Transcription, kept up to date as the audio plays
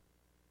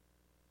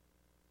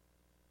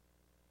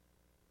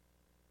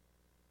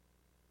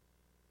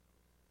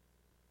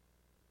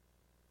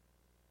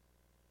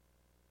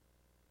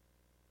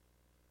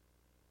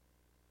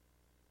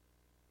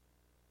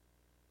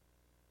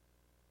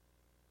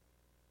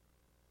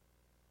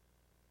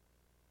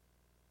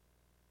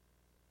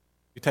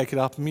take it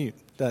off mute,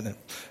 doesn't it?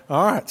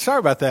 All right, sorry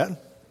about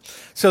that.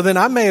 So then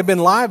I may have been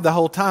live the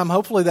whole time.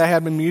 Hopefully that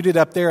had been muted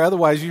up there.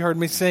 Otherwise, you heard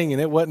me sing,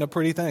 and it wasn't a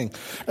pretty thing.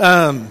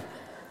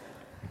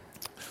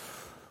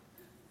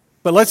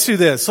 But let's do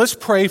this. Let's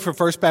pray for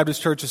First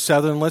Baptist Church of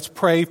Southern. Let's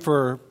pray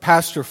for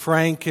Pastor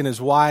Frank and his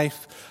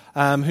wife,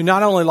 who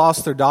not only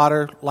lost their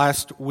daughter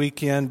last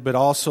weekend, but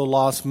also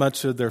lost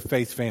much of their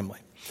faith family.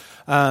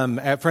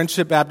 At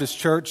Friendship Baptist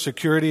Church,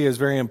 security is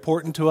very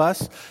important to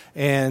us.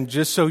 And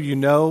just so you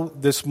know,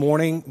 this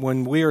morning,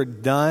 when we are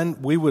done,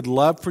 we would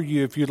love for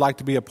you, if you'd like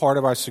to be a part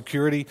of our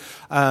security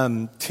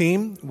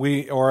team,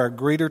 or our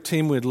greeter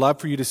team, we'd love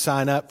for you to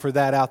sign up for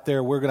that out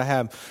there. We're going to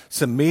have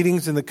some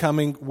meetings in the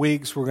coming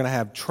weeks. We're going to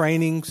have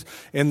trainings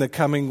in the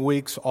coming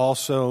weeks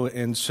also.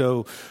 And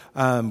so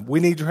we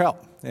need your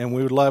help. And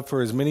we would love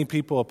for as many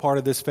people a part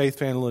of this faith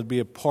family to be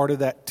a part of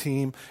that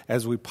team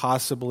as we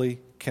possibly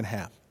can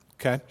have.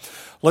 Okay?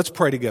 Let's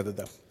pray together,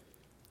 though.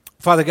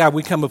 Father God,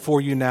 we come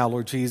before you now,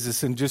 Lord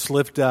Jesus, and just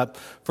lift up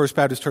First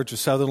Baptist Church of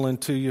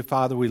Sutherland to you.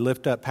 Father, we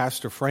lift up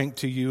Pastor Frank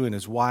to you and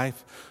his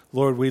wife.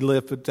 Lord, we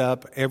lift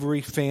up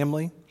every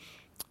family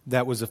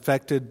that was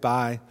affected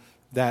by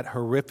that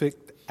horrific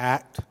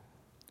act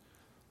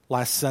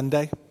last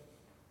Sunday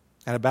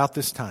at about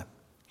this time.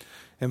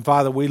 And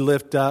Father, we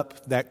lift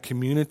up that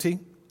community.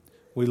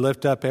 We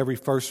lift up every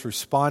first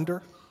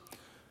responder.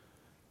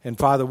 And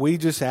Father, we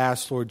just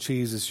ask, Lord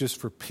Jesus, just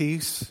for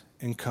peace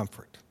and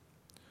comfort.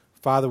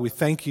 Father, we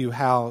thank you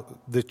how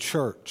the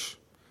church,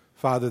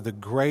 Father, the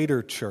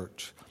greater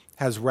church,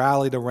 has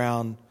rallied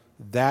around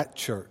that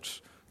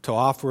church to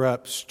offer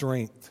up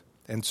strength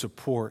and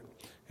support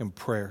and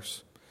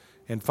prayers.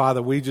 And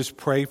Father, we just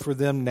pray for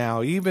them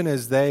now, even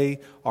as they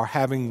are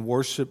having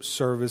worship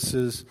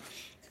services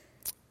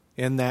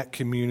in that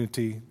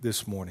community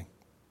this morning.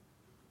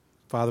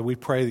 Father, we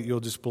pray that you'll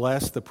just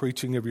bless the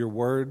preaching of your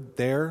word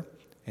there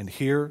and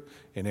here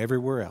and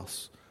everywhere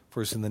else.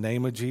 For us in the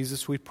name of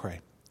Jesus we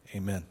pray.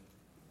 Amen.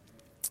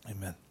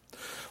 Amen.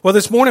 Well,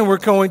 this morning we're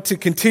going to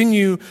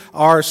continue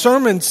our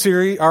sermon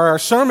series, or our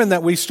sermon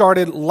that we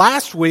started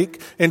last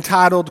week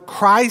entitled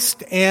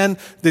Christ and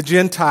the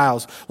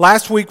Gentiles.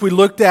 Last week we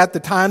looked at the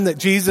time that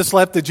Jesus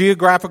left the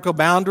geographical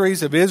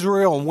boundaries of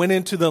Israel and went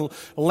into the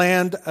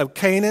land of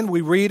Canaan.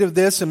 We read of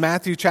this in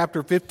Matthew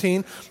chapter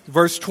 15,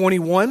 verse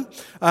 21.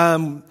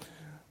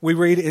 We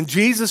read, "And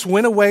Jesus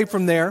went away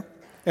from there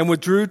and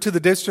withdrew to the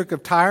district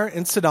of Tyre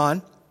and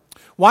Sidon."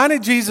 Why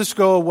did Jesus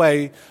go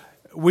away?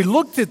 We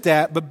looked at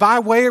that, but by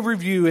way of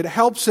review, it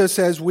helps us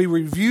as we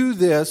review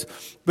this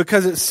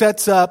because it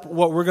sets up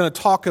what we're going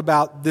to talk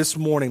about this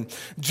morning.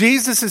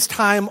 Jesus'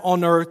 time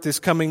on earth is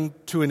coming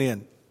to an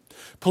end.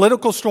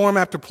 Political storm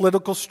after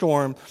political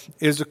storm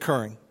is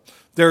occurring.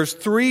 There's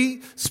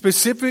three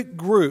specific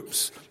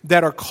groups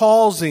that are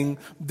causing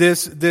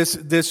this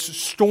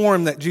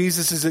storm that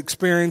Jesus is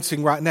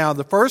experiencing right now.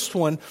 The first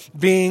one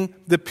being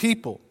the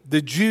people,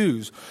 the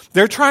Jews.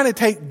 They're trying to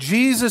take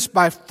Jesus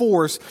by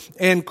force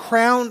and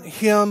crown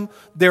him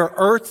their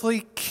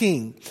earthly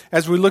king.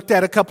 As we looked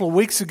at a couple of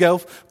weeks ago,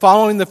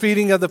 following the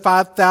feeding of the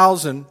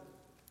 5,000,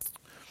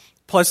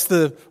 plus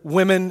the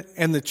women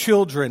and the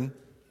children,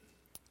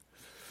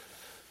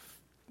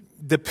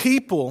 the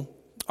people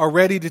are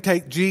ready to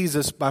take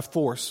Jesus by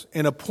force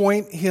and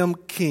appoint him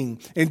king.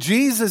 And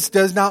Jesus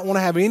does not want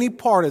to have any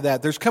part of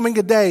that. There's coming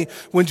a day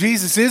when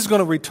Jesus is going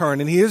to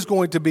return and he is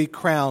going to be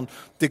crowned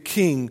the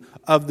king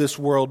of this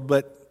world.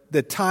 But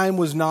the time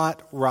was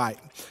not right.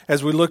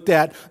 As we looked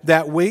at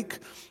that week,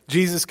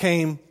 Jesus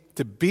came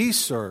to be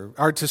served,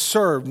 or to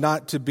serve,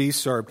 not to be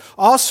served.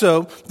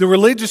 Also, the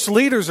religious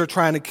leaders are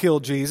trying to kill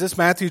Jesus.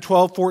 Matthew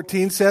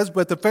 12:14 says,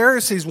 "But the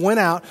Pharisees went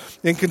out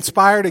and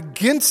conspired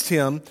against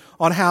him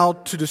on how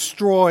to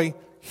destroy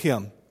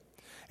him."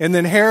 And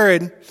then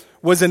Herod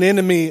was an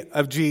enemy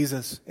of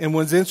Jesus and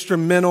was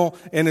instrumental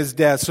in his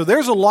death. So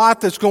there's a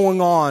lot that's going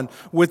on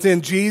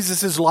within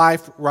Jesus'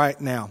 life right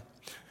now.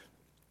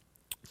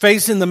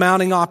 Facing the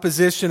mounting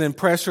opposition and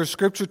pressure,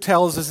 Scripture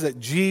tells us that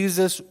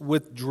Jesus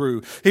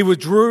withdrew. He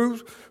withdrew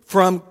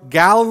from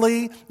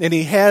Galilee and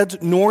he heads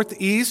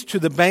northeast to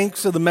the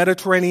banks of the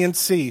Mediterranean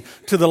Sea,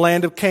 to the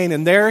land of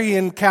Canaan. There he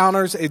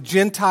encounters a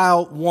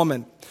Gentile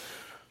woman.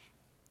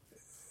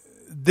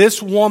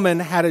 This woman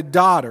had a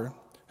daughter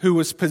who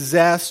was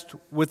possessed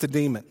with a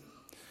demon.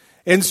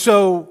 And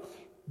so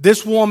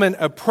this woman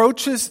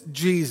approaches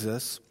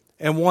Jesus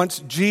and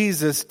wants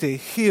Jesus to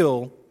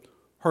heal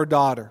her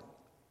daughter.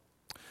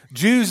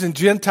 Jews and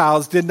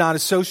Gentiles did not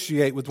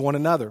associate with one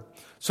another.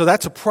 So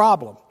that's a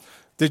problem.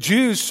 The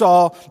Jews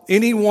saw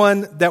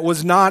anyone that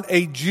was not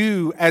a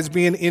Jew as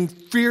being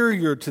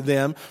inferior to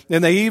them,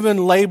 and they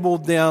even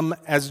labeled them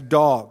as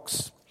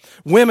dogs.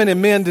 Women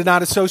and men did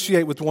not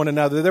associate with one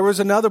another. There was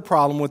another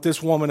problem with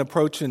this woman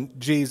approaching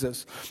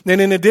Jesus.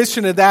 And in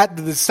addition to that,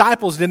 the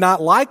disciples did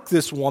not like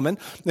this woman,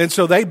 and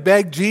so they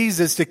begged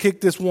Jesus to kick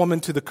this woman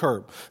to the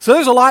curb. So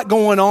there's a lot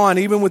going on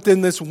even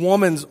within this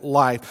woman's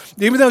life.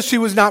 Even though she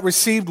was not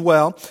received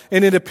well,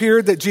 and it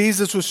appeared that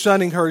Jesus was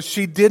shunning her,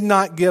 she did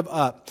not give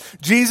up.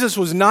 Jesus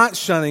was not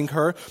shunning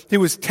her. He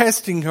was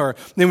testing her.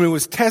 And he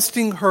was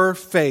testing her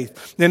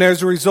faith. And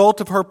as a result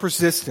of her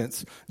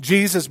persistence,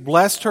 Jesus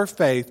blessed her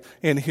faith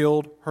and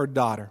healed her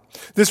daughter.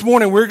 This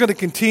morning, we're going to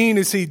continue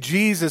to see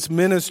Jesus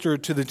minister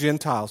to the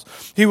Gentiles.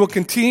 He will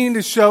continue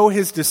to show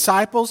his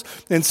disciples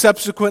and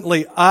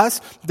subsequently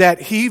us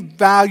that he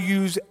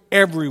values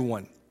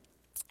everyone.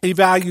 He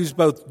values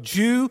both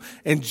Jew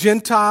and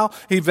Gentile.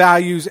 He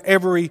values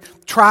every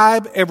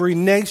tribe, every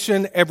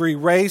nation, every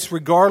race,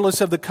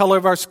 regardless of the color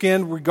of our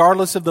skin,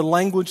 regardless of the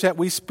language that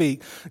we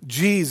speak.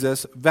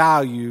 Jesus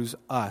values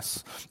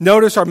us.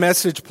 Notice our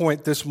message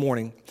point this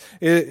morning.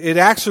 It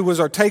actually was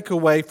our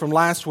takeaway from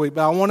last week,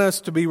 but I want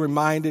us to be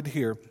reminded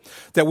here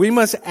that we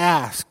must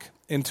ask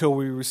until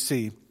we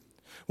receive.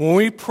 When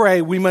we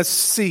pray, we must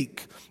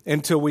seek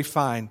until we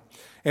find.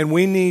 And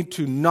we need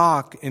to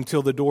knock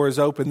until the door is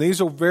open.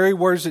 These are very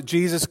words that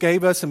Jesus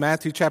gave us in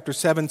Matthew chapter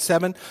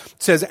 7:7. It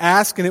says,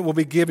 ask and it will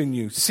be given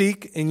you.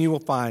 Seek and you will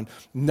find.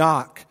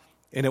 Knock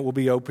and it will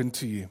be open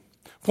to you.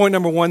 Point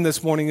number 1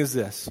 this morning is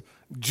this.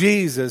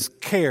 Jesus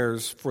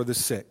cares for the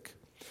sick.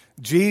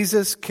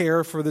 Jesus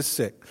cares for the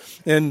sick.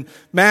 In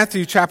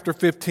Matthew chapter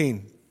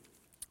 15,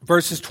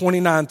 verses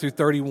 29 through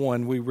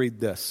 31, we read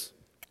this.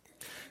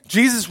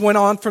 Jesus went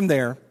on from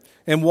there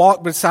and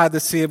walked beside the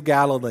Sea of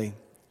Galilee.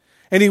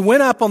 And he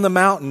went up on the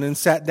mountain and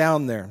sat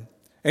down there.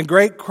 And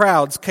great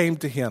crowds came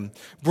to him,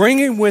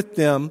 bringing with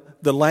them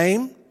the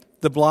lame,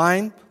 the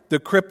blind, the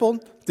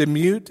crippled, the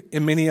mute,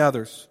 and many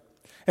others.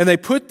 And they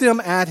put them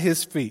at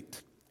his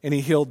feet, and he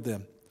healed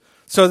them.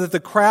 So that the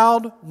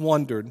crowd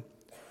wondered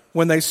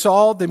when they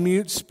saw the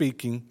mute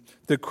speaking,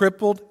 the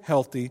crippled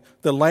healthy,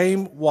 the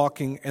lame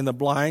walking, and the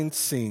blind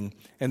seeing.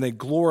 And they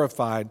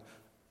glorified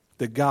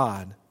the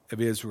God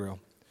of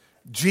Israel.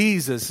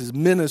 Jesus is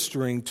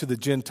ministering to the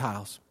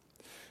Gentiles.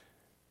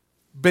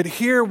 But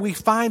here we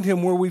find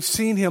him where we've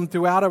seen him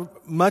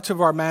throughout much of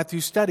our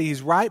Matthew study.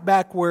 He's right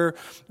back where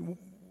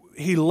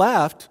he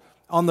left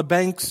on the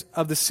banks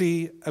of the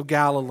Sea of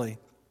Galilee.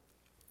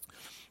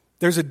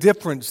 There's a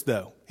difference,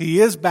 though. He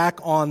is back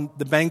on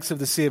the banks of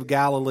the Sea of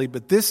Galilee,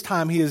 but this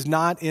time he is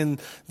not in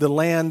the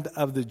land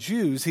of the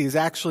Jews. He is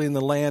actually in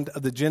the land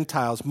of the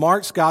Gentiles.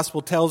 Mark's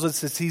gospel tells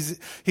us that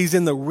he's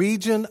in the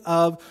region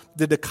of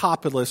the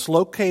Decapolis,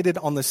 located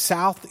on the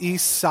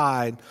southeast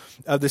side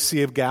of the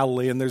Sea of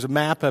Galilee. And there's a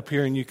map up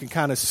here, and you can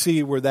kind of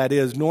see where that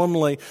is.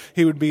 Normally,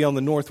 he would be on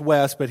the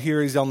northwest, but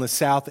here he's on the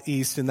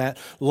southeast in that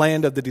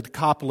land of the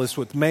Decapolis,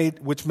 which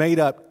made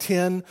up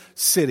 10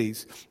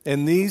 cities.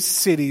 And these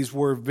cities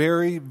were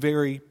very,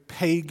 very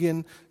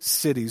pagan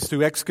cities.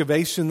 Through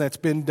excavation that's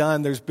been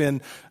done, there's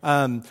been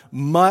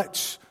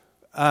much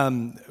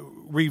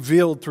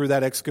revealed through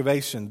that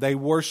excavation. They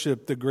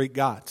worship the Greek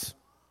gods.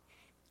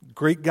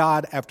 Greek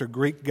god after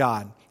Greek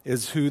god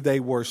is who they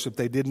worship.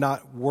 They did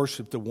not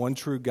worship the one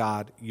true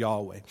God,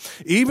 Yahweh.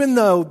 Even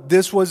though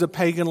this was a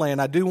pagan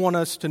land, I do want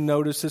us to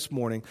notice this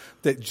morning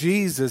that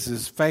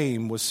Jesus'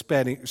 fame was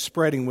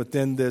spreading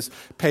within this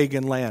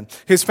pagan land.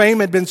 His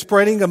fame had been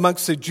spreading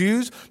amongst the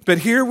Jews, but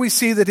here we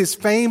see that his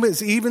fame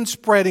is even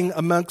spreading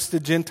amongst the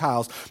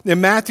Gentiles.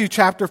 In Matthew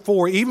chapter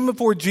 4, even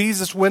before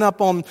Jesus went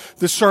up on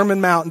the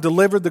Sermon Mount and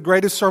delivered the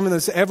greatest sermon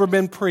that's ever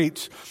been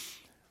preached,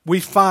 we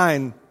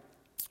find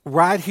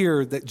right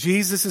here that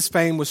Jesus'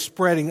 fame was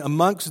spreading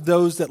amongst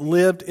those that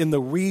lived in the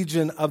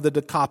region of the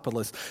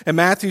Decapolis. In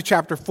Matthew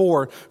chapter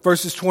 4,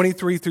 verses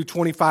 23 through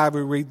 25,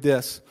 we read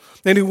this.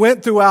 Then he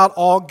went throughout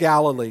all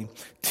Galilee,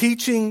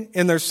 teaching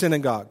in their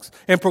synagogues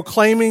and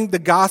proclaiming the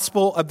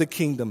gospel of the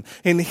kingdom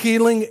and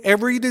healing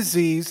every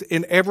disease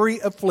and every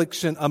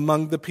affliction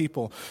among the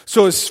people.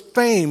 So his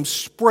fame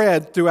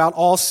spread throughout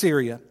all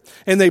Syria.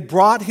 And they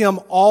brought him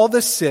all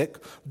the sick,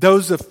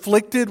 those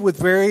afflicted with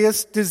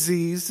various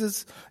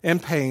diseases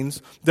and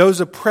pains, those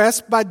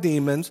oppressed by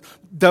demons,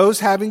 those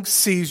having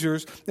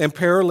seizures and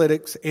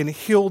paralytics, and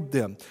healed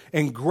them.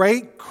 And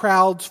great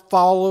crowds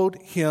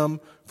followed him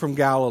from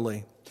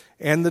Galilee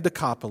and the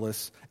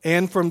Decapolis,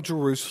 and from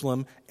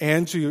Jerusalem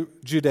and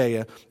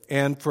Judea,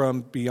 and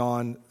from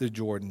beyond the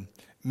Jordan.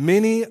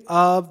 Many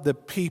of the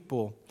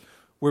people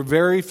were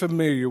very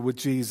familiar with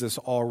Jesus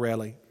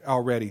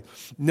already.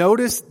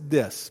 Notice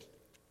this.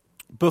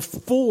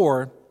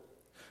 Before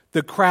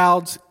the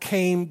crowds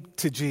came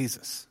to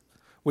Jesus.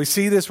 We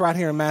see this right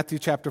here in Matthew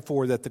chapter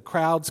 4, that the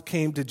crowds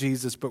came to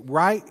Jesus. But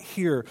right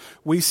here,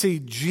 we see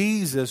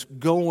Jesus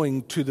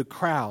going to the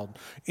crowd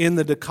in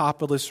the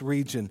Decapolis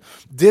region.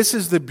 This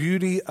is the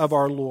beauty of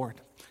our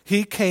Lord.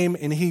 He came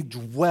and he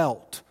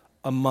dwelt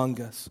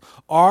among us.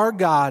 Our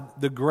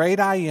God, the great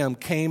I Am,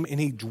 came and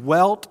he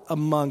dwelt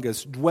among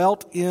us,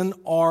 dwelt in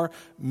our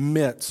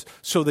midst,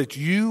 so that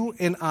you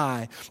and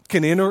I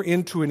can enter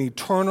into an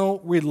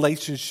eternal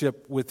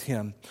relationship with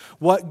him.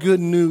 What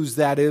good news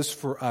that is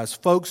for us.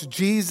 Folks,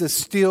 Jesus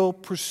still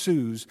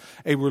pursues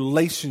a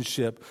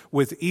relationship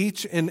with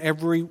each and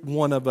every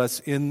one of us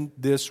in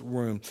this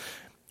room.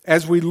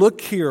 As we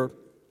look here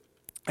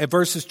at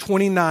verses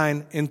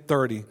 29 and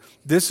 30,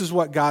 this is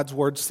what God's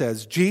word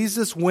says.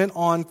 Jesus went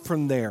on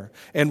from there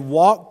and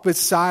walked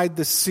beside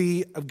the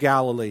Sea of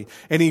Galilee.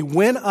 And he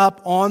went up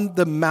on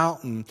the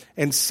mountain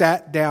and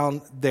sat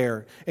down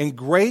there. And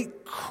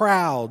great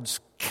crowds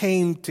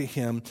came to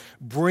him,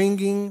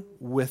 bringing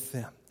with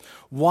them.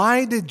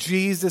 Why did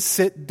Jesus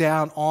sit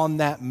down on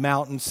that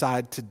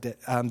mountainside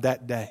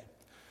that day?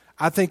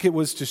 I think it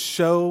was to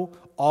show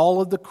all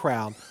of the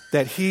crowd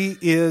that he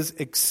is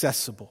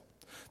accessible.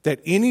 That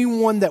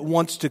anyone that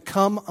wants to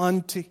come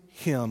unto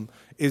him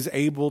is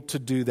able to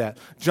do that.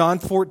 John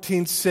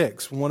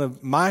 14:6, one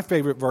of my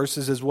favorite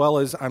verses, as well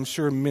as I'm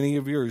sure many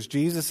of yours.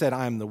 Jesus said,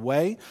 I am the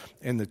way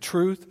and the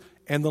truth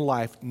and the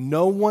life.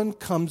 No one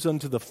comes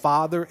unto the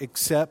Father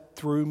except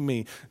through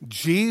me.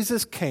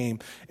 Jesus came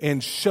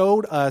and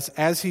showed us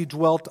as he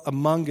dwelt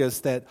among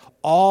us that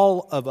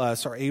all of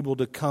us are able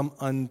to come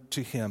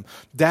unto him.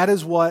 That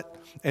was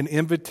an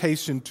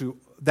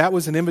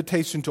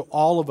invitation to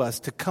all of us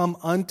to come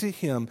unto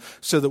him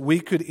so that we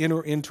could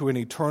enter into an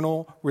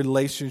eternal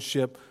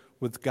relationship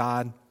with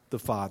God the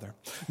Father.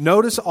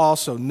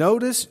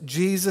 Notice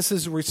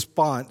Jesus'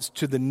 response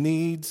to the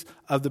needs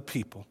of the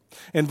people.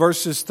 In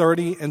verses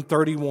 30 and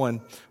 31,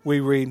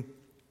 we read,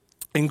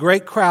 and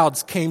great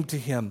crowds came to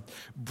him,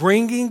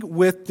 bringing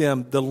with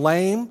them the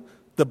lame,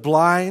 the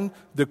blind,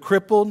 the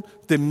crippled,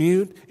 the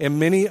mute, and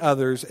many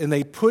others, and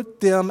they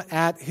put them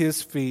at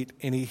his feet,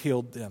 and he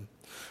healed them.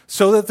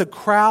 So that the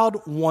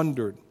crowd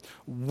wondered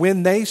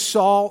when they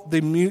saw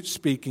the mute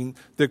speaking,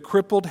 the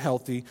crippled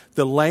healthy,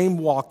 the lame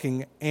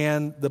walking,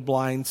 and the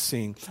blind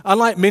seeing.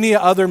 Unlike many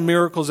other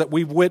miracles that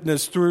we've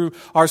witnessed through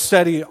our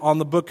study on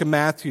the book of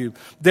Matthew,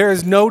 there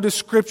is no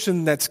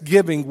description that's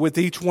given with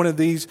each one of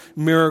these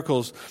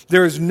miracles.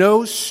 There is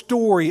no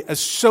story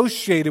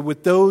associated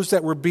with those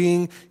that were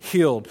being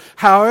healed.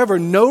 However,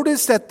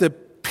 notice that the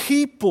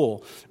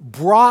people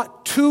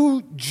brought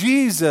to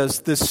Jesus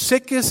the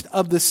sickest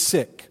of the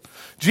sick.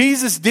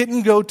 Jesus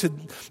didn't go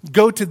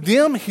to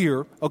them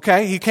here,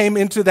 okay? He came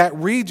into that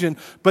region,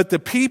 but the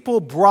people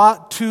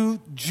brought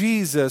to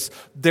Jesus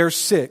their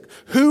sick.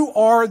 Who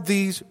are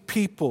these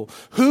people?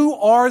 Who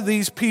are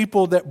these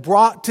people that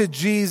brought to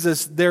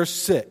Jesus their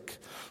sick?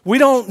 We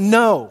don't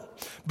know.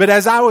 But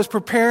as I was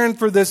preparing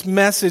for this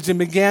message and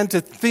began to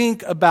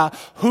think about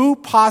who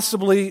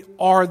possibly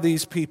are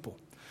these people,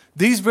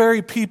 these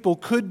very people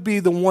could be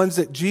the ones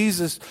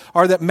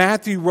that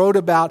Matthew wrote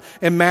about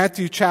in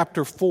Matthew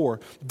chapter 4.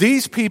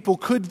 These people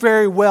could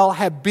very well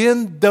have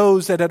been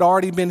those that had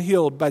already been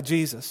healed by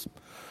Jesus.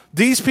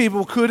 These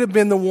people could have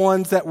been the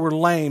ones that were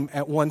lame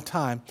at one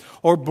time,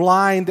 or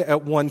blind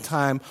at one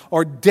time,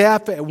 or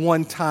deaf at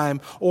one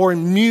time, or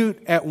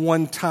mute at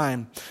one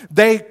time.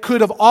 They could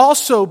have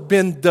also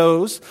been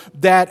those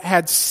that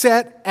had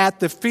sat at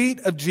the feet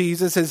of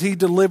Jesus as he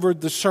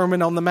delivered the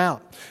Sermon on the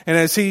Mount. And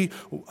as he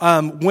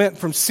went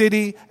from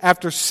city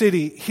after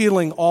city,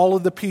 healing all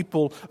of the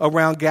people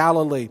around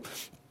Galilee.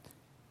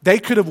 They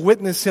could have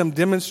witnessed him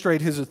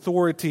demonstrate his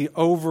authority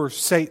over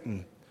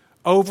Satan,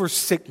 over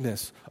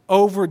sickness,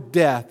 over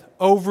death,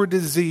 over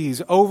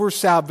disease, over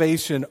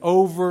salvation,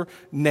 over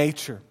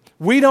nature.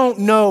 We don't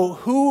know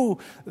who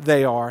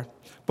they are,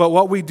 but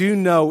what we do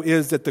know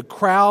is that the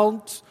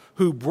crowds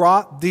who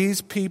brought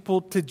these people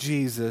to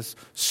Jesus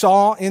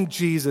saw in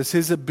Jesus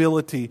his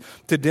ability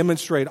to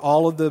demonstrate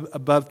all of the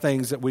above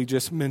things that we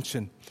just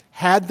mentioned.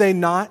 Had they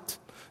not,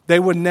 they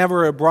would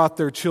never have brought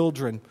their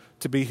children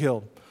to be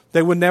healed.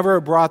 They would never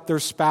have brought their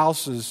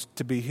spouses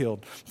to be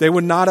healed. They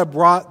would not have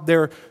brought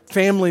their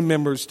family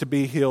members to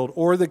be healed,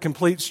 or the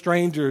complete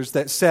strangers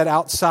that sat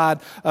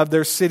outside of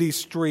their city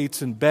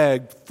streets and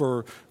begged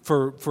for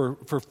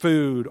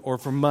food or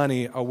for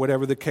money or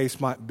whatever the case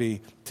might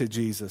be to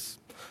Jesus.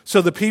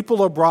 So the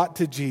people are brought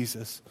to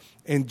Jesus,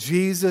 and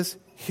Jesus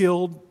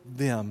healed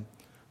them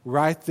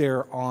right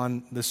there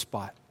on the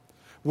spot.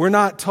 We're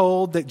not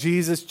told that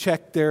Jesus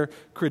checked their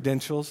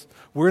credentials.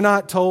 We're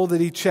not told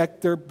that he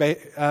checked their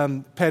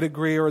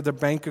pedigree or their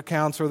bank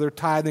accounts or their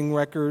tithing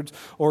records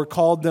or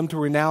called them to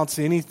renounce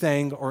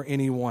anything or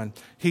anyone.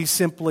 He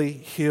simply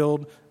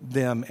healed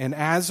them. And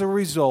as a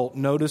result,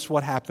 notice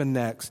what happened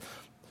next.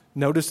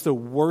 Notice the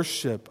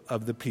worship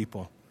of the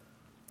people.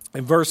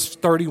 In verse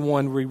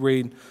 31, we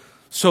read,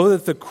 so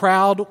that the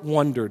crowd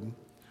wondered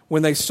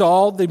when they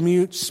saw the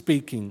mute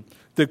speaking,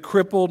 the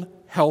crippled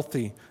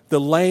healthy, the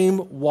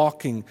lame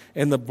walking,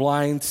 and the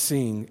blind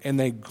seeing, and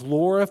they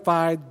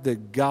glorified the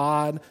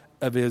God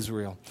of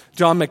Israel.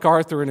 John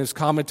MacArthur in his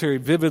commentary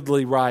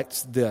vividly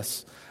writes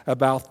this,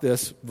 about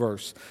this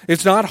verse.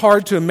 It's not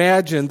hard to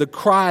imagine the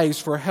cries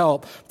for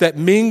help that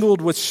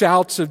mingled with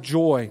shouts of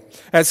joy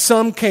as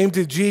some came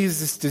to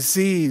Jesus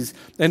diseased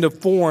and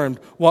deformed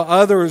while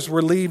others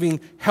were leaving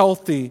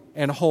healthy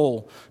and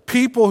whole.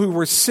 People who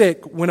were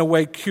sick went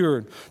away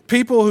cured.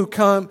 People who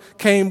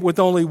came with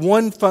only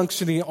one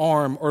functioning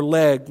arm or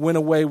leg went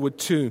away with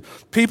two.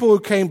 People who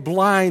came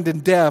blind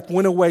and deaf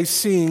went away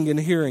seeing and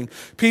hearing.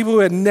 People who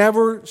had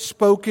never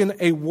spoken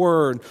a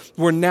word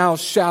were now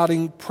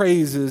shouting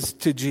praises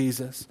to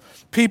Jesus.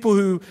 People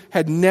who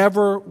had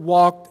never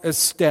walked a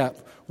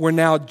step were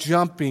now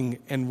jumping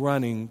and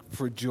running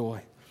for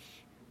joy.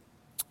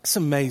 It's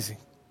amazing.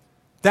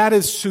 That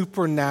is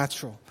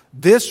supernatural.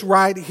 This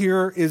right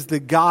here is the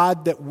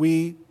God that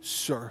we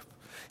serve.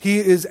 He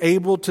is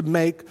able to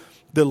make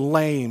the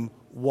lame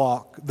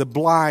walk, the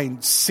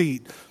blind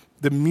see,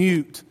 the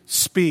mute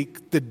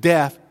speak, the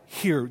deaf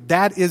hear.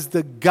 That is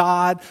the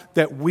God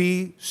that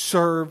we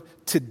serve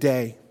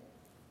today.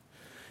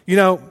 You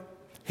know,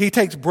 He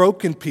takes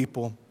broken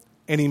people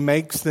and He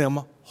makes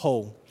them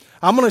whole.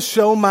 I'm going to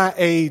show my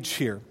age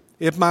here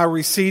if my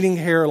receding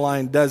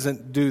hairline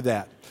doesn't do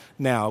that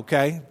now,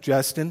 okay?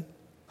 Justin,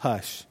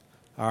 hush,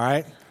 all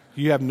right?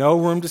 You have no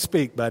room to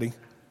speak, buddy.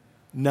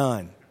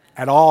 None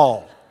at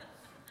all.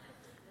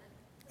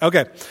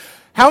 Okay.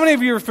 How many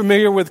of you are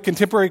familiar with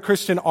contemporary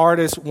Christian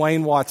artist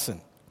Wayne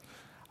Watson?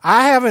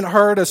 I haven't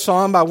heard a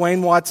song by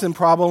Wayne Watson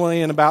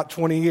probably in about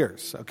 20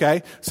 years,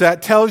 okay? So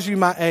that tells you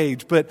my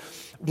age. But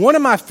one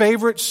of my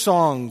favorite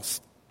songs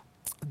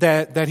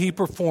that he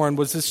performed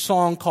was this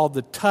song called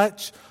The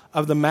Touch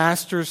of the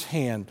Master's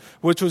Hand,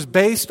 which was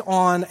based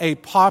on a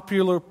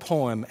popular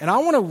poem. And I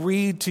want to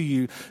read to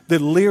you the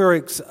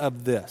lyrics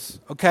of this,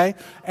 okay?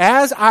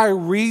 As I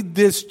read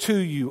this to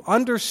you,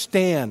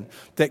 understand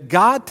that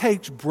God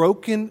takes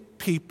broken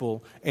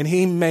people and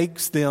He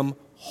makes them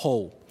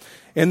whole.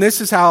 And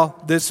this is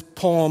how this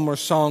poem or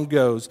song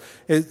goes.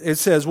 It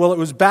says, well, it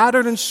was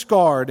battered and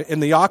scarred,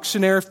 and the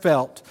auctioneer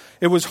felt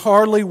it was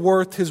hardly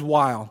worth his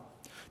while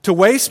to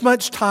waste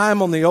much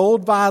time on the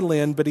old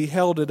violin, but he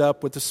held it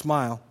up with a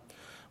smile.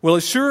 Well,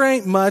 it sure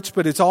ain't much,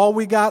 but it's all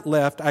we got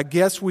left. I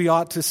guess we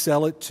ought to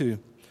sell it too.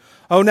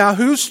 Oh, now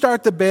who'll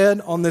start the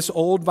bed on this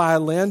old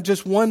violin?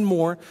 Just one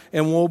more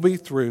and we'll be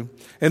through.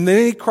 And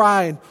then he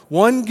cried,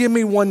 one, give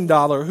me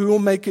 $1. Who will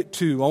make it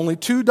two? Only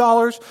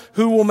 $2?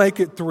 Who will make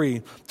it three?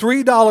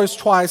 $3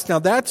 twice. Now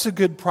that's a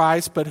good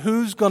price, but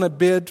who's going to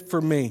bid for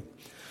me?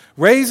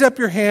 Raise up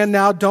your hand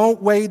now.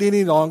 Don't wait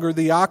any longer.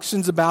 The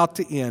auction's about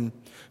to end.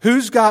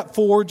 Who's got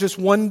 $4? Just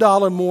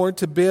 $1 more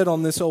to bid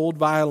on this old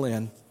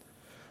violin.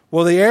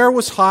 Well, the air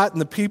was hot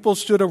and the people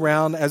stood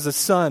around as the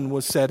sun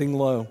was setting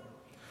low.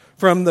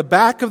 From the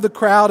back of the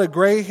crowd, a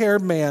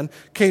gray-haired man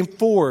came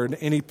forward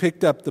and he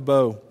picked up the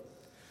bow.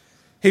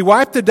 He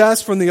wiped the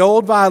dust from the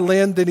old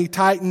violin, then he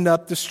tightened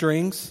up the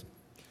strings.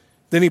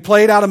 Then he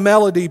played out a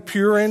melody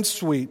pure and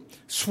sweet,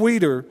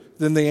 sweeter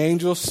than the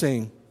angels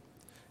sing.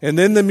 And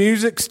then the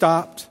music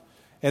stopped,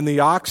 and the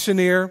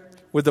auctioneer,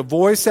 with a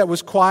voice that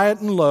was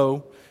quiet and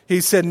low,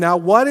 he said, now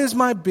what is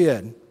my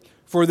bid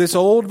for this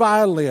old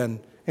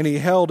violin? And he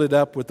held it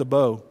up with the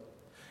bow.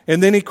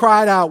 And then he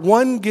cried out,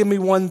 one, give me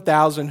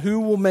 1,000. Who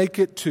will make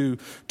it two?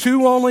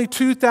 Two only,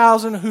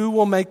 2,000. Who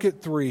will make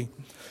it three?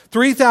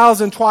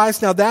 3,000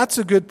 twice. Now that's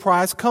a good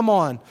price. Come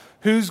on.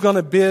 Who's going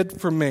to bid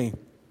for me?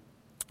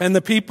 And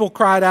the people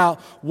cried out,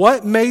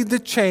 what made the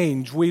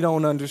change? We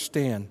don't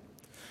understand.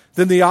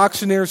 Then the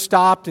auctioneer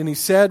stopped and he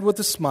said with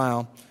a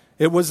smile,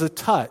 it was a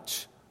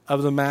touch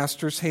of the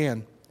master's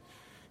hand.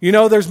 You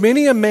know, there's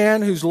many a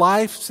man whose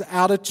life's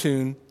out of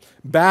tune,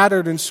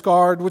 battered and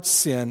scarred with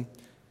sin,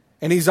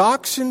 and he's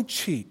auctioned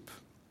cheap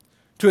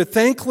to a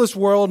thankless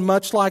world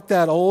much like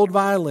that old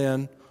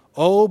violin.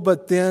 Oh,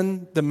 but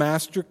then the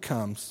master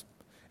comes,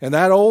 and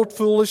that old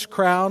foolish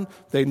crowd,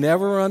 they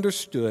never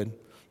understood.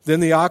 Then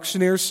the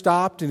auctioneer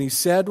stopped and he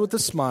said with a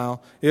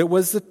smile, it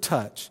was the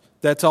touch.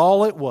 That's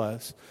all it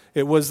was.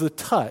 It was the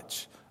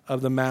touch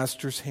of the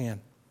master's hand.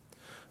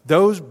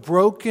 Those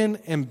broken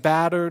and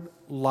battered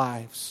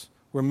lives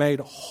were made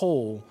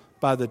whole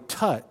by the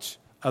touch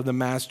of the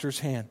master's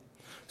hand.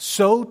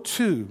 So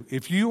too,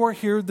 if you are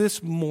here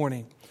this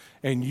morning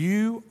and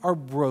you are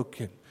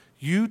broken,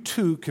 you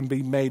too can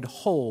be made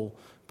whole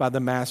by the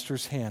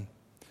master's hand.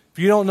 If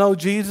you don't know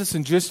Jesus,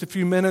 in just a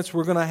few minutes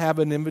we're going to have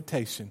an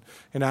invitation.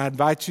 And I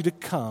invite you to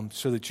come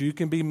so that you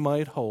can be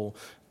made whole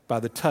by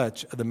the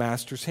touch of the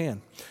master's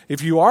hand.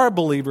 If you are a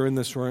believer in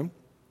this room,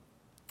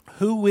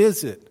 who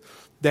is it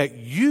that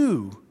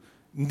you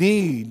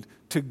need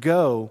to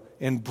go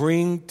and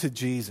bring to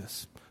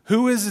Jesus?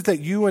 Who is it that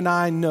you and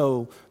I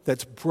know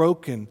that's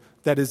broken,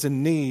 that is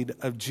in need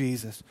of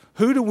Jesus?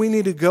 Who do we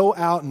need to go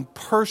out and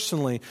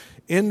personally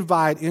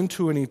invite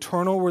into an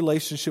eternal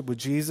relationship with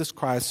Jesus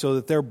Christ so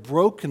that their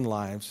broken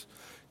lives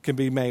can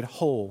be made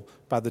whole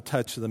by the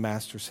touch of the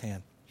Master's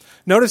hand?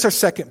 Notice our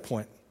second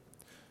point.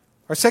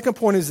 Our second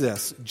point is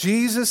this.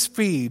 Jesus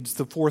feeds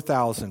the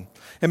 4,000.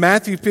 In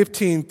Matthew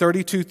 15,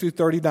 32 through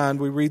 39,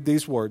 we read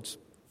these words.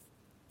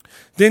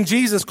 Then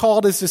Jesus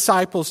called his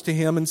disciples to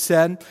him and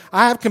said,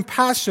 I have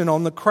compassion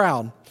on the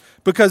crowd,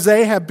 because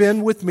they have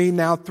been with me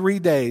now 3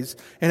 days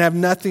and have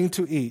nothing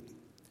to eat.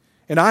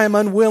 And I am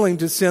unwilling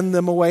to send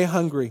them away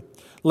hungry,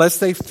 lest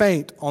they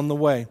faint on the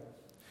way.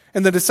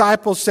 And the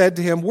disciples said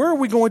to him, where are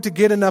we going to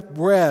get enough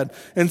bread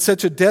in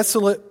such a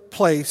desolate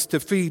place to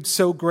feed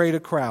so great a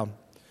crowd?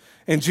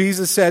 And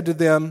Jesus said to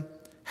them,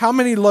 how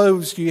many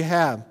loaves do you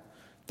have?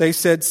 They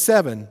said,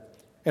 7,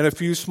 and a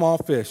few small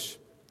fish.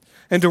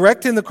 And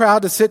directing the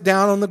crowd to sit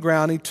down on the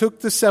ground, he took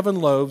the 7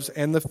 loaves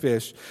and the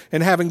fish,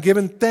 and having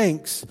given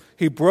thanks,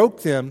 he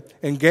broke them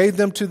and gave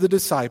them to the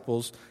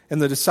disciples,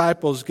 and the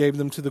disciples gave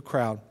them to the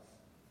crowd.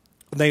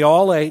 And they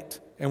all ate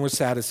and were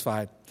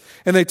satisfied.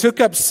 And they took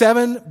up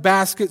 7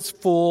 baskets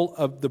full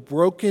of the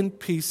broken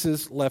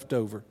pieces left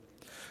over.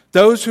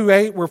 Those who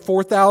ate were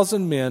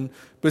 4,000 men,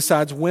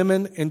 besides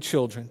women and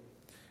children.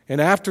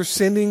 And after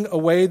sending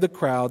away the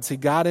crowds, he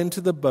got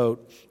into the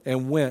boat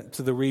and went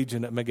to the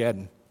region of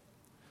Magadan.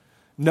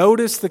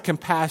 Notice the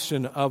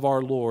compassion of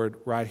our Lord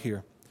right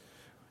here.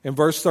 In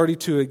verse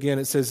 32 again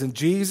it says, and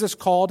Jesus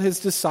called his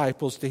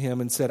disciples to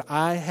him and said,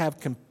 I have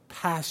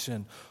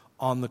compassion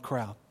on the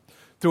crowd.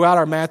 Throughout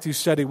our Matthew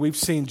study, we've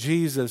seen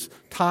Jesus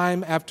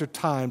time after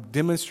time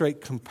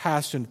demonstrate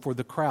compassion for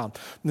the crowd.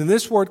 And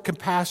this word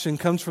compassion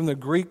comes from the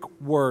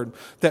Greek word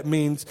that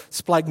means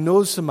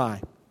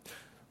splagnosemai.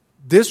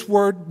 This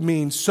word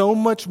means so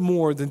much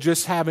more than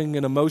just having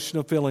an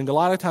emotional feeling. A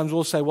lot of times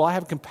we'll say, well, I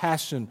have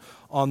compassion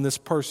on this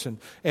person.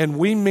 And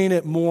we mean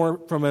it more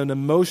from an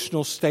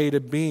emotional state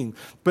of being.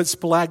 But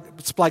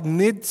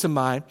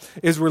splagnosemai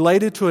is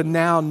related to a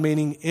noun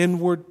meaning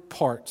inward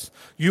parts.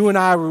 You and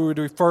I would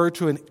refer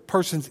to a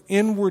person's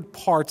inward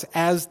parts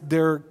as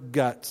their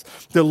guts.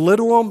 The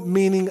literal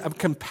meaning of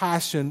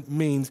compassion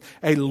means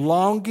a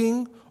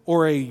longing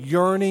or a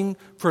yearning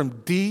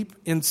from deep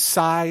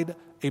inside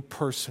a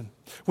person.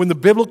 When the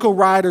biblical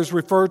writers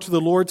refer to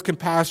the Lord's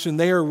compassion,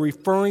 they are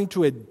referring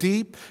to a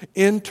deep,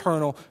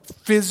 internal,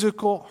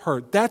 physical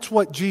hurt. That's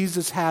what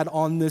Jesus had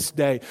on this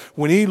day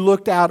when he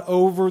looked out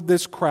over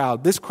this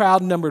crowd. This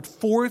crowd numbered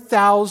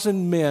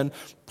 4,000 men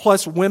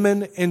plus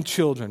women and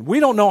children.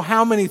 We don't know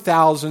how many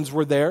thousands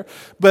were there,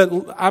 but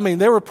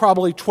there were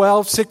probably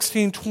 12,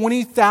 16,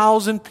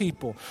 20,000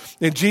 people.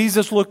 And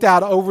Jesus looked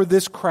out over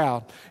this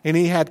crowd and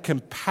he had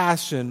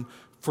compassion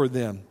for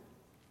them.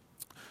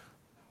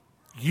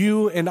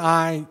 You and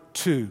I,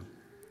 too,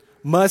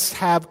 must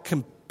have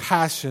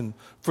compassion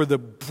for the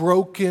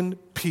broken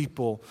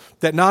people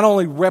that not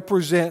only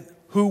represent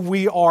who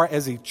we are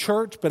as a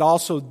church, but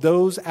also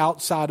those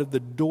outside of the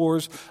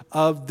doors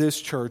of this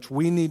church.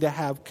 We need to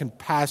have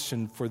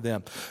compassion for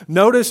them.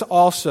 Notice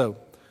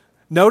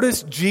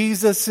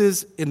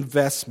Jesus'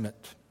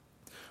 investment.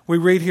 We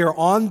read here,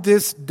 on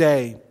this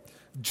day,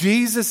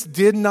 Jesus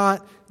did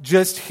not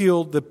just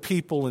heal the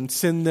people and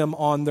send them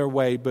on their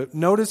way. But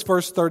notice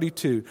verse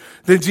 32.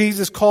 Then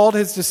Jesus called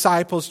his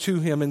disciples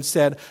to him and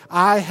said,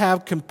 I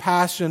have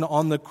compassion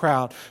on the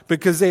crowd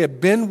because they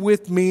have been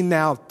with me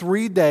now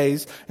 3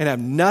 days and have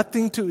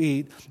nothing to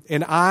eat,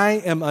 and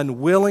I am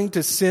unwilling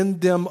to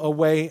send them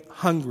away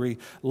hungry,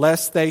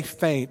 lest they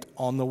faint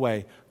on the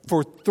way.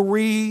 For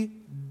 3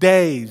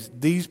 days,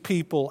 these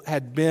people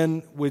had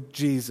been with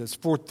Jesus.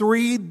 For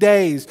 3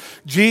 days,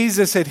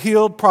 Jesus had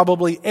healed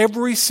probably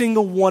every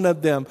single one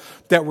of them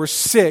that were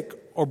sick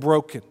or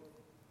broken.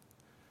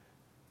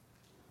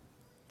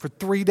 For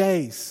 3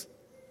 days.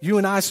 You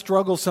and I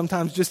struggle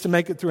sometimes just to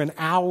make it through an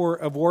hour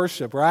of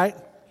worship, right?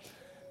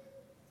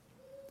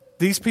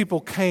 These people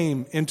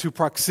came into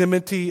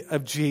proximity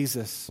of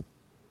Jesus,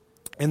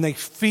 and they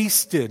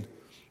feasted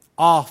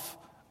off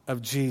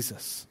of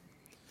Jesus.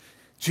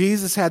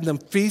 Jesus had them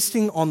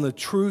feasting on the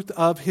truth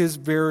of his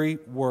very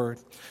word.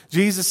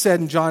 Jesus said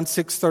in John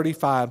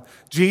 6:35,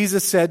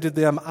 Jesus said to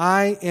them,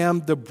 I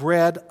am the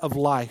bread of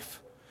life.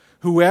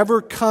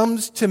 Whoever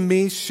comes to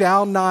me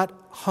shall not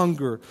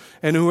hunger,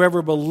 and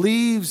whoever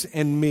believes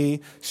in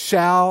me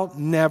shall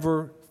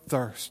never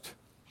thirst.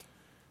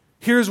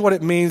 Here's what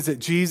it means that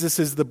Jesus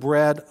is the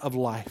bread of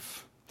life.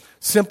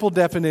 Simple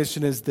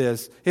definition is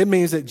this. It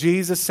means that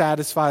Jesus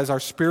satisfies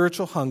our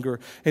spiritual hunger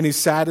and he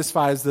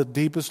satisfies the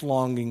deepest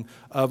longing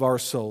of our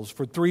souls.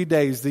 For 3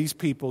 days, these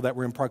people that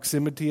were in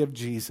proximity of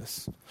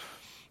Jesus,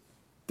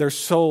 their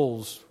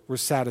souls were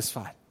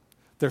satisfied.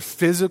 Their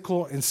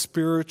physical and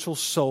spiritual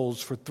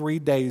souls for 3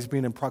 days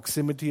being in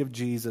proximity of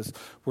Jesus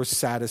were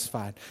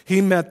satisfied.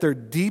 He met their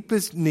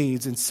deepest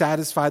needs and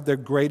satisfied their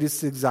greatest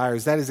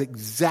desires. That is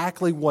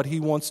exactly what he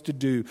wants to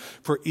do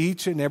for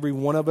each and every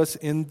one of us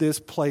in this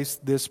place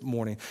this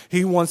morning.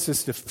 He wants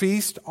us to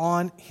feast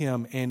on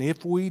him, and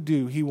if we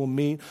do, he will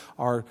meet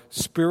our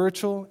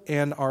spiritual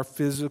and our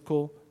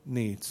physical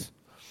needs.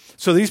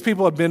 So these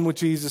people have been with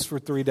Jesus for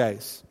 3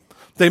 days.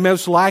 They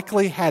most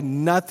likely had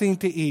nothing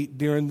to eat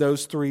during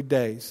those 3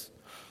 days.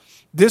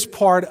 This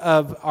part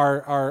of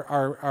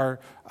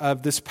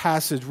of this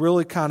passage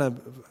really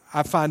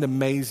I find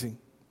amazing.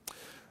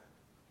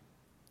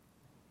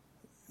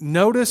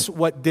 Notice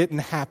what didn't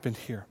happen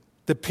here.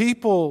 the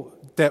people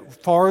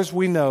that, far as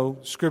we know,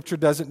 Scripture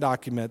doesn't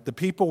document, the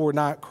people were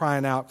not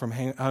crying out from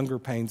hunger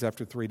pains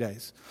after 3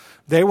 days.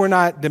 They were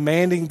not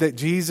demanding that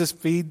Jesus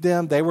feed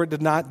them. They were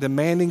not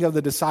demanding of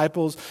the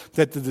disciples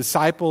that the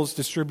disciples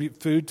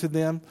distribute food to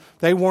them.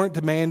 They weren't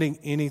demanding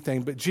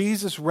anything. But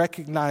Jesus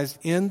recognized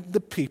in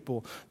the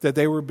people that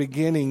they were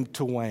beginning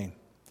to wane.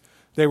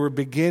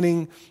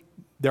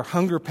 Their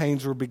hunger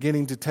pains were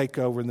beginning to take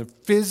over, and the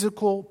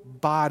physical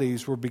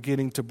bodies were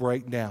beginning to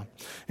break down.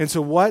 And so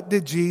what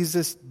did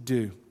Jesus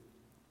do?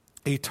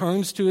 He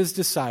turns to his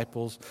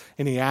disciples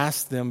and he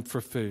asks them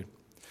for food.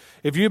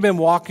 If you've been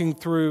walking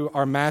through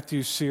our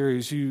Matthew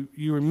series, you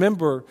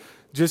remember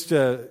just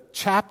a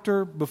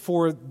chapter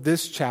before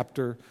this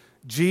chapter,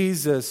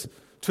 Jesus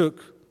took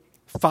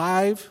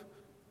 5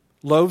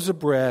 loaves of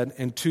bread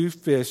and 2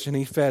 fish, and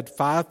he fed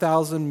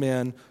 5,000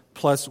 men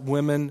plus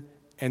women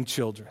and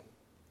children.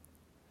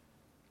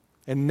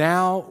 And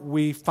now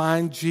we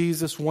find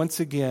Jesus once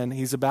again.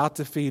 He's about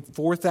to feed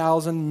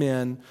 4,000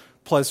 men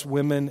plus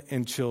women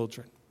and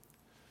children.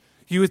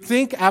 You would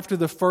think after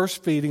the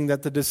first feeding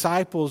that the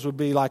disciples would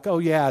be like, oh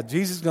yeah,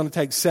 Jesus is going to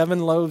take 7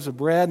 loaves of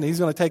bread and he's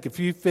going to take a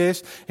few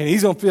fish and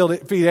he's going to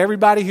feed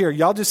everybody here.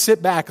 Y'all just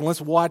sit back and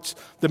let's watch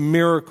the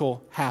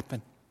miracle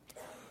happen.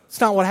 It's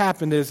not what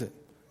happened, is it?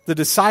 The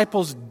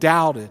disciples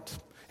doubted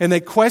and they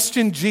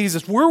questioned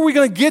Jesus. Where are we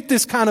going to get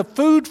this kind of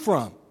food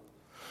from?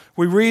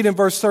 We read in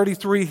verse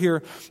 33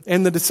 here,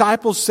 and the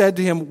disciples said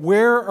to him,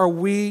 where are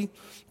we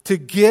to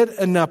get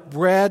enough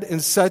bread in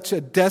such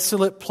a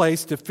desolate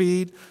place to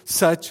feed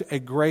such a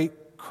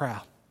great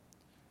crowd?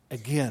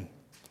 Again,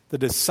 the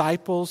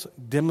disciples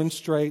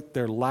demonstrate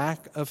their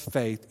lack of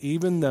faith,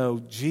 even though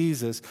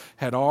Jesus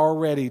had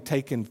already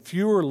taken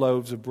fewer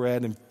loaves of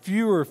bread and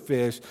fewer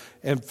fish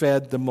and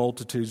fed the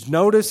multitudes.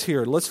 Notice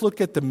here, let's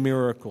look at the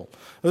miracle.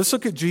 Let's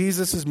look at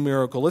Jesus'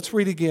 miracle. Let's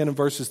read again in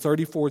verses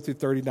 34 through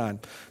 39.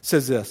 It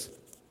says this.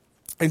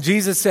 And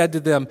Jesus said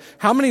to them,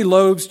 how many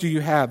loaves do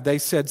you have? They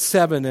said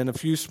 7 and a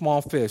few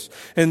small fish.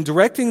 And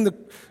directing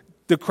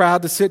the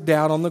crowd to sit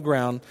down on the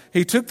ground,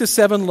 he took the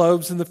 7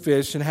 loaves and the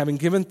fish, and having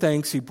given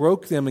thanks, he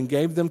broke them and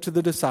gave them to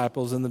the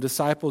disciples, and the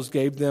disciples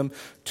gave them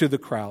to the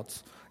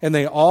crowds. And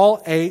they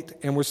all ate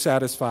and were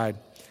satisfied.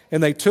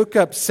 And they took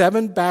up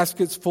 7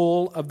 baskets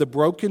full of the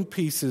broken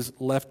pieces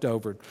left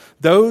over.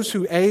 Those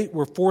who ate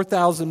were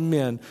 4,000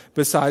 men,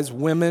 besides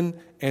women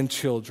and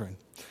children.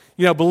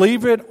 You know,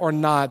 believe it or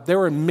not, there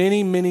are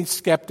many, many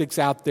skeptics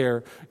out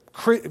there,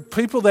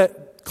 people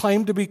that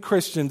claim to be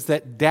Christians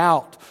that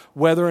doubt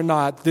whether or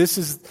not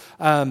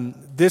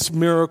this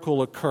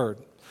miracle occurred.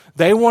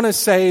 They want to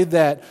say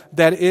that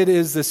it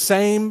is the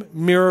same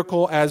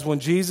miracle as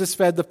when Jesus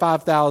fed the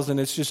 5,000.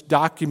 It's just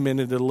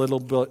documented a little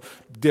bit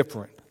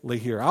differently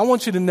here. I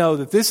want you to know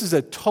that this is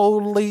a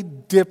totally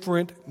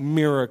different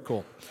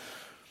miracle.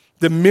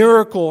 The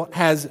miracle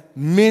has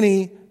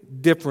many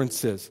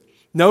differences.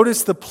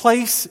 Notice the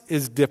place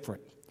is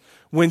different.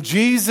 When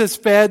Jesus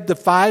fed the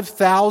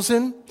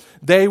 5,000,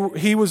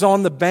 he was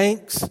on the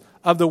banks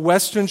of the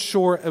western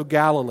shore of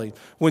Galilee.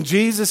 When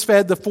Jesus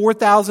fed the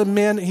 4,000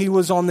 men, he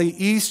was on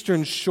the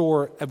eastern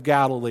shore of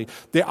Galilee.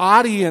 The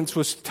audience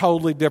was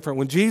totally different.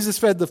 When Jesus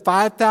fed the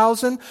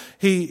 5,000,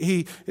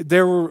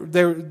 there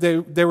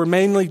were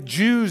mainly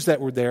Jews that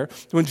were there.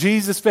 When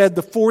Jesus fed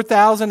the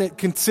 4,000, it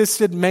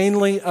consisted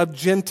mainly of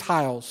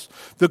Gentiles.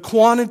 The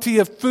quantity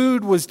of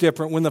food was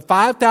different. When the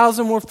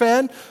 5,000 were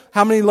fed,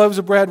 how many loaves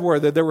of bread were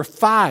there? There were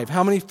 5.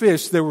 How many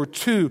fish? There were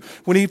 2.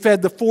 When he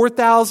fed the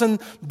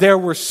 4,000, there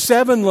were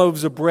 7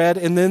 loaves of bread,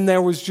 and then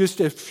there was just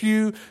a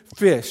few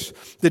fish.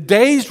 The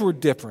days were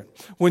different.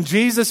 When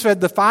Jesus fed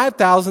the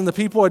 5,000, the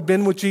people had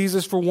been with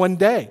Jesus for 1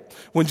 day.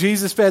 When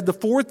Jesus fed the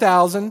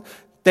 4,000,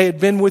 they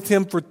had been with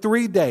him for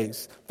 3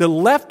 days. The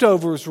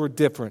leftovers were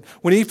different.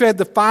 When he fed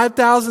the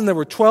 5,000, there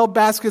were 12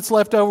 baskets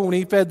left over. When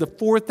he fed the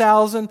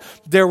 4,000,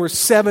 there were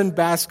 7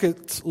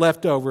 baskets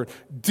left over.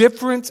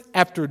 Difference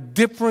after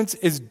difference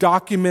is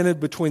documented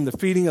between the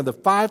feeding of the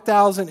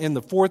 5,000 and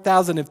the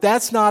 4,000. If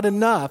that's not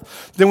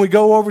enough, then we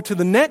go over to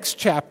the next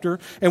chapter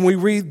and we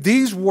read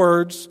these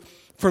words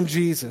from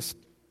Jesus.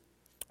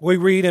 We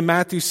read in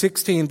Matthew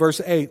 16, verse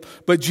 8,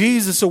 but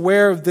Jesus,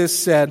 aware of this,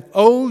 said,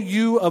 "O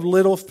you of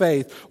little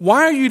faith,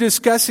 why are you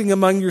discussing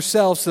among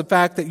yourselves the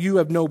fact that you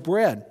have no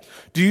bread?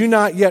 Do you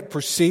not yet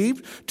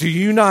perceive? Do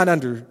you not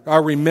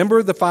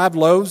remember the 5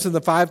 loaves and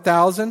the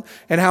 5,000,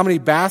 and how many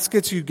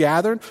baskets you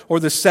gathered? Or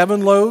the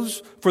 7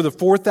 loaves for the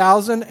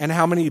 4,000, and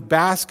how many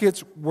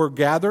baskets were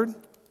gathered?"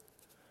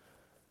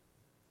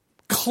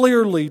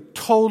 Clearly,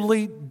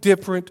 totally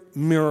different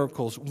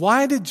miracles.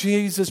 Why did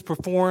Jesus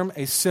perform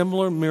a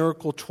similar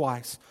miracle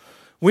twice?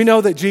 We know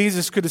that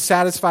Jesus could have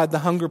satisfied the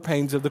hunger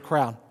pains of the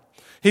crowd.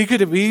 He could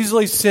have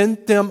easily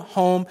sent them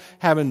home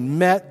having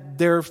met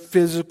their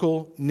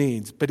physical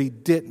needs, but he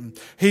didn't.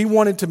 He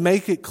wanted to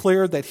make it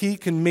clear that he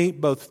can meet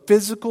both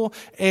physical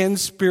and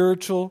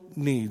spiritual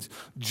needs.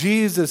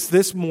 Jesus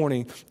this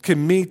morning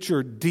can meet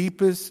your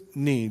deepest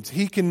needs.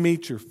 He can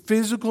meet your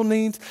physical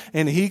needs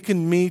and he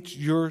can meet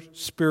your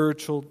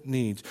spiritual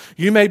needs.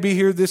 You may be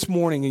here this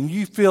morning and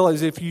you feel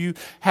as if you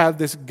have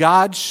this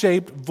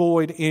God-shaped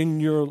void in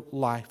your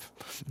life.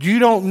 You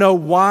don't know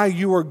why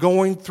you are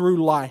going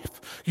through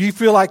life. You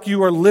feel like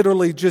you are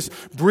literally just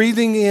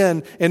breathing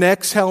in and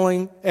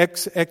exhaling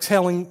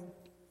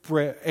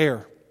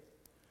air.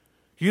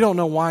 You don't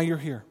know why you're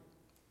here.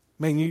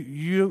 Man,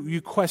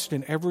 you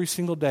question every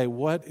single day,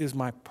 what is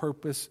my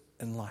purpose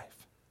in life?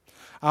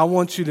 I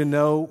want you to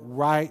know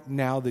right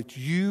now that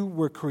you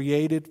were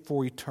created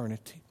for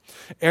eternity.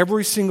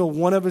 Every single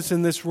one of us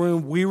in this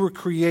room, we were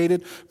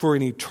created for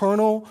an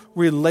eternal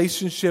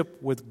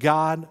relationship with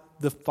God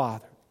the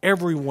Father.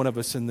 Every one of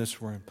us in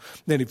this room.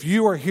 Then if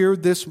you are here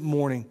this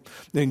morning,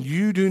 then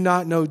you do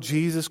not know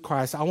Jesus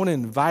Christ, I want to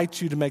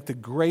invite you to make the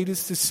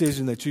greatest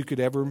decision that you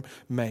could ever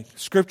make.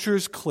 Scripture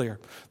is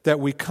clear that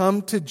we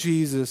come to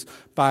Jesus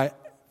by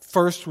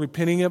first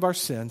repenting of our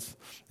sins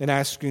and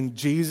asking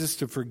Jesus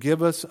to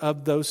forgive us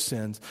of those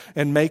sins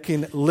and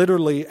making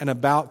literally an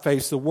about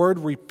face. The word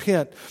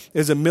repent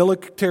is a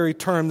military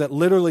term that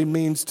literally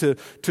means to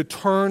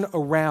turn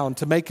around,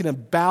 to make an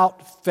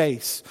about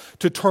face,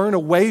 to turn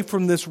away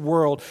from this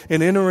world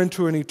and enter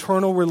into an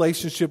eternal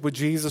relationship with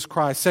Jesus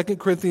Christ. 2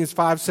 Corinthians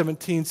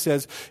 5:17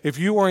 says, if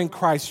you are in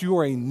Christ, you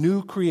are a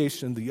new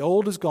creation. The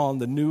old is gone,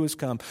 the new has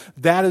come.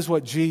 That is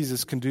what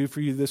Jesus can do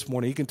for you this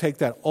morning. He can take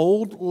that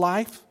old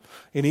life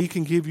and he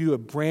can give you a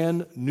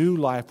brand new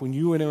life when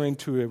you enter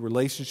into a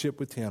relationship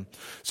with him.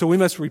 So we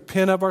must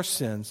repent of our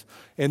sins,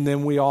 and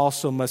then we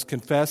also must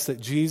confess that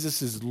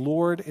Jesus is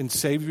Lord and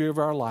Savior of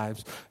our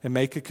lives and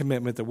make a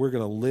commitment that we're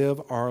going to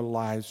live our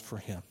lives for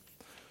him.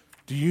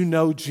 Do you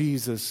know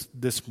Jesus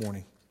this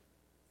morning?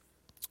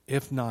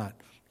 If not,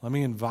 let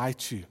me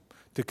invite you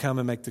to come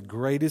and make the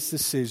greatest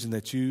decision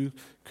that you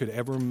could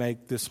ever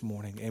make this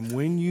morning. And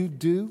when you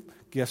do,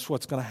 guess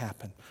what's going to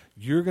happen?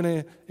 You're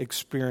going to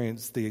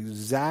experience the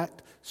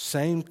exact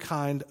same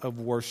kind of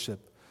worship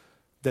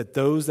that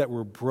those that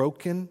were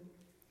broken,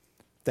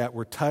 that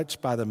were touched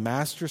by the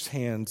Master's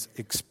hands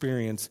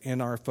experience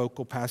in our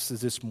focal passage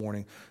this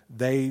morning.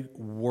 They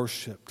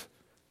worshiped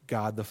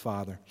God the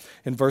Father.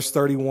 In verse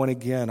 31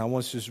 again, I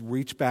want to just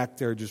reach back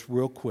there just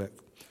real quick.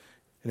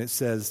 And it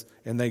says,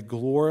 and they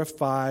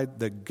glorified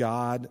the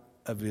God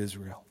of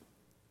Israel.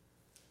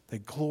 They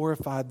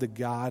glorified the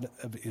God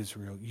of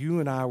Israel. You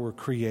and I were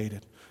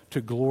created to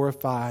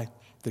glorify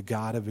the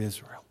God of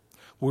Israel.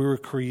 We were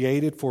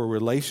created for a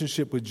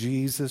relationship with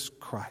Jesus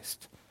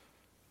Christ.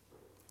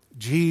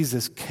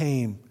 Jesus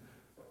came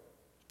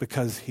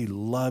because he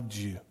loved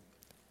you.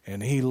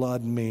 And he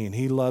loved me, and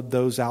he loved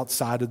those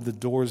outside of the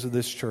doors of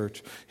this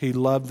church. He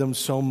loved them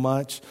so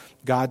much,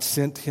 God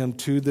sent him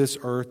to this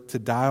earth to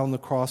die on the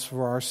cross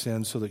for our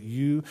sins so that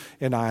you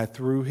and I,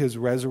 through his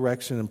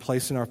resurrection and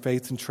placing our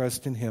faith and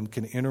trust in him,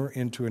 can enter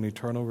into an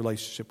eternal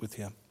relationship with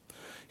him.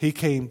 He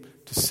came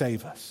to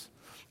save us.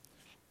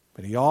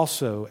 But he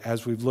also,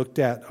 as we've looked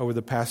at over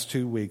the past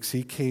 2 weeks,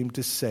 he came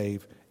to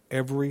save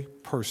every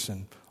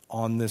person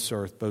on this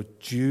earth, both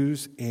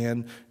Jews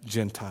and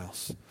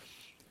Gentiles.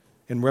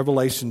 In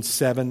Revelation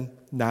 7,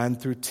 9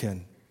 through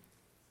 10,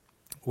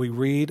 we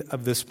read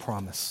of this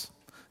promise.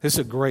 This is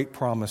a great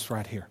promise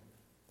right here.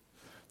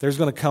 There's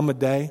going to come a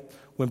day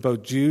when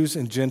both Jews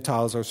and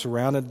Gentiles are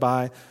surrounded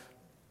around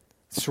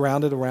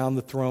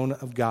the throne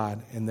of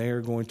God, and they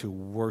are going to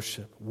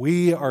worship.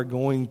 We are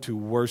going to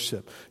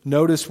worship.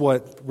 Notice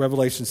what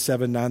Revelation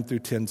 7, 9 through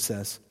 10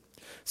 says.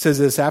 It says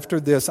this, after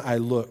this I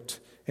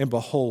looked, and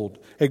behold,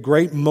 a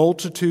great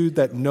multitude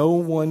that no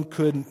one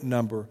could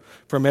number,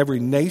 from every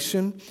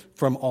nation,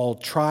 from all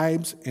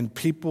tribes and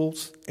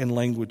peoples and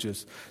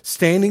languages,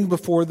 standing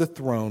before the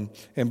throne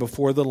and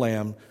before the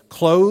Lamb,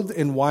 clothed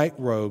in white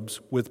robes,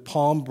 with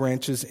palm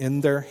branches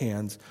in their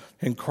hands,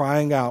 and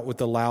crying out with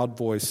a loud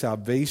voice,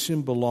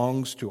 salvation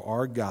belongs to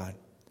our God,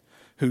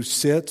 who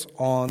sits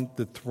on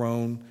the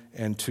throne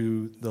and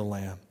to the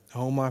Lamb.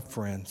 Oh, my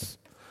friends,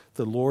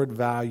 the Lord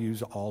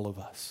values all of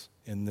us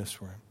in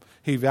this room.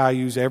 He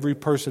values every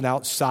person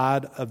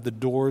outside of the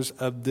doors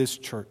of this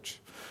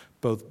church,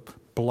 both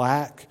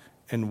black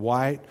and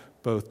white,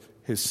 both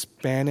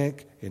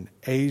Hispanic and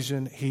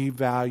Asian. He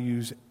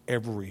values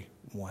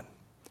everyone.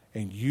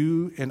 And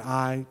you and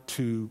I,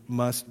 too,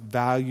 must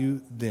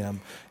value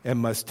them and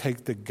must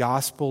take the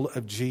gospel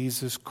of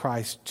Jesus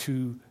Christ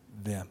to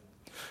them.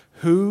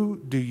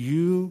 Who do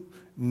you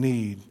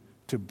need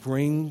to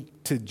bring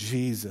to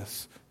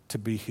Jesus to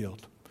be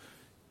healed?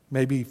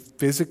 Maybe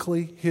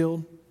physically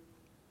healed,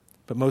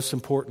 but most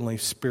importantly,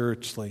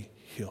 spiritually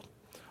healed.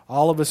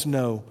 All of us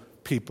know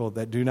people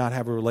that do not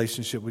have a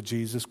relationship with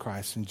Jesus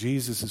Christ, and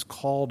Jesus has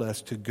called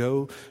us to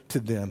go to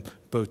them,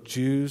 both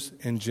Jews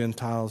and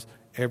Gentiles,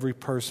 every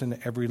person,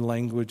 every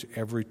language,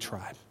 every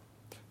tribe.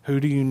 Who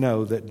do you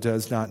know that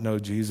does not know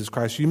Jesus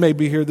Christ? You may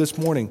be here this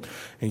morning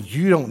and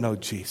you don't know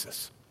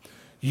Jesus.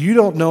 You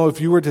don't know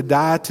if you were to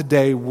die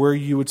today where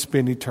you would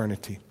spend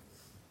eternity.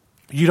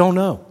 You don't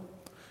know.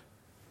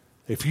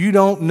 If you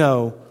don't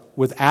know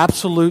with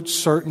absolute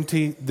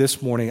certainty this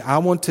morning, I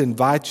want to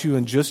invite you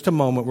in just a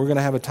moment. We're going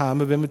to have a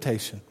time of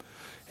invitation.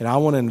 And I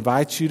want to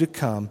invite you to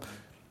come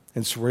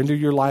and surrender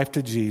your life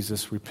to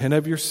Jesus, repent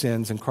of your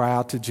sins, and cry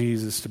out to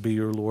Jesus to be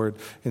your Lord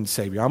and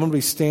Savior. I'm going to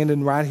be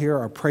standing right here.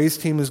 Our praise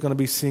team is going to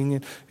be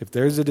singing. If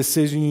there's a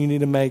decision you need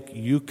to make,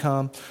 you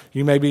come.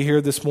 You may be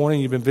here this morning.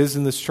 You've been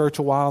visiting this church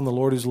a while, and the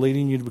Lord is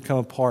leading you to become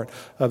a part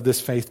of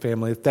this faith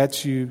family. If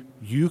that's you,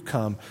 you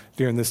come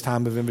during this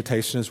time of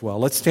invitation as well.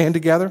 Let's stand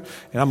together,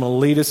 and I'm going to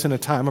lead us in a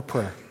time of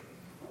prayer.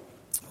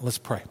 Let's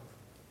pray.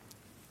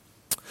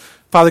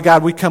 Father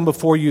God, we come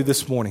before you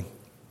this morning.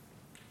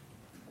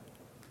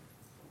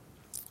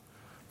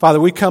 Father,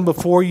 we come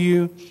before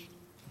you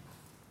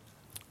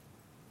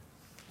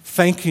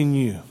thanking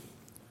you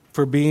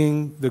for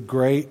being the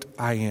great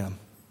I am.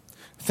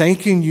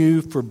 Thanking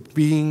you for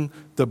being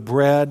the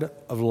bread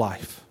of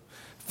life.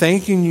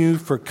 Thanking you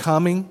for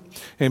coming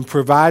and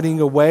providing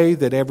a way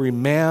that every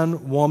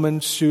man,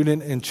 woman,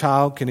 student, and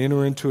child can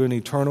enter into an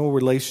eternal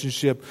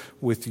relationship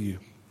with you.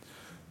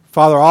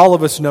 Father, all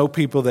of us know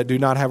people that do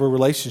not have a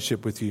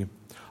relationship with you.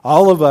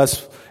 All of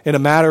us, in a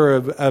matter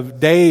of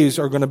days,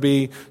 are going to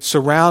be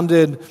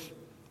surrounded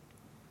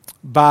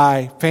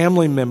by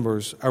family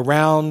members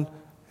around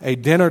a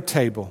dinner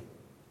table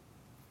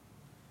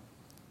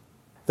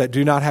that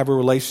do not have a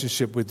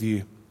relationship with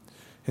you.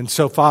 And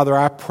so, Father,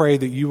 I pray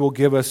that you will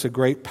give us a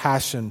great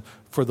passion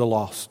for the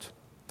lost.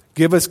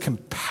 Give us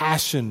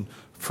compassion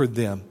for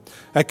them.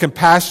 A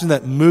compassion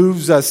that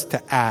moves us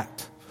to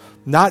act.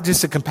 Not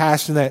just a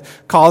compassion that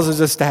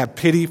causes us to have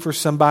pity for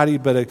somebody,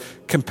 but a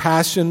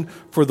compassion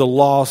for the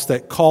lost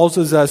that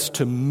causes us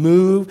to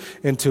move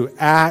and to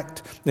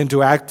act and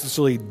to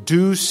actually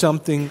do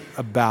something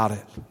about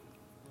it.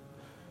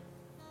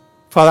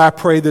 Father, I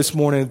pray this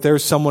morning that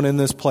there's someone in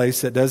this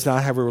place that does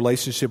not have a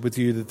relationship with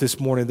you, that this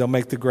morning they'll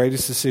make the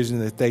greatest decision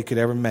that they could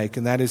ever make,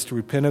 and that is to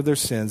repent of their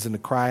sins and to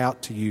cry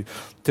out to you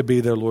to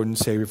be their Lord and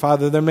Savior.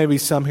 Father, there may be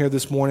some here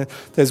this morning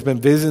that's been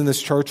visiting this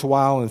church a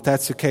while, and if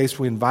that's the case,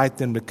 we invite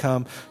them to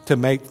come to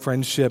make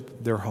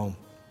friendship their home.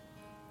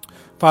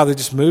 Father,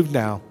 just move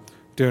now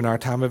during our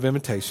time of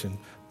invitation.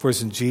 For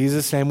it's in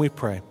Jesus' name we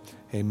pray.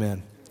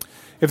 Amen.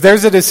 If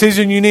there's a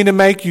decision you need to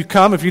make, you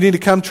come. If you need to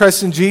come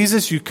trust in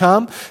Jesus, you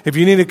come. If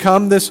you need to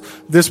come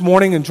this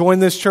morning and join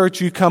this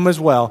church, you come as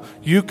well.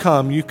 You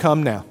come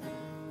now.